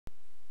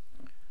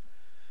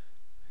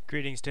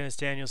Greetings, Dennis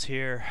Daniels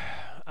here.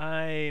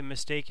 I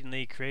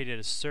mistakenly created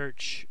a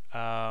search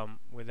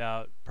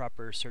without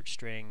proper search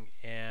string,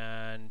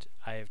 and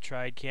I have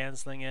tried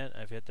canceling it.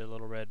 I've hit the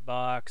little red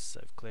box,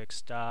 I've clicked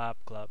stop,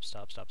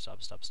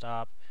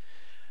 stop,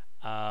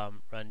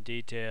 run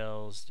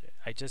details.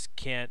 I just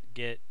can't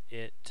get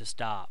it to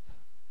stop,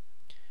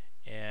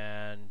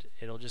 and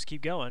it'll just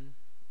keep going.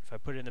 If I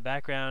put it in the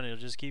background, it'll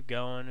just keep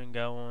going and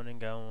going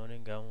and going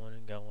and going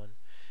and going.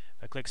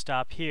 If I click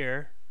stop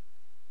here,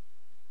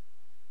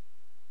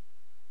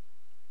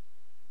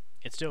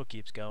 it still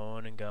keeps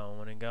going and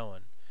going and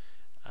going.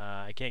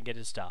 I can't get it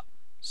to stop.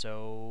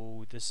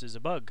 So this is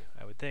a bug,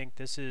 I would think.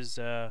 This is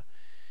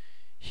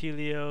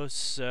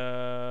Helios,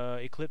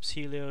 Eclipse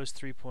Helios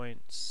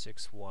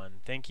 3.61.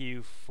 Thank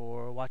you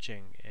for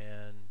watching,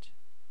 and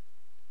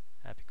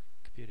happy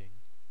computing.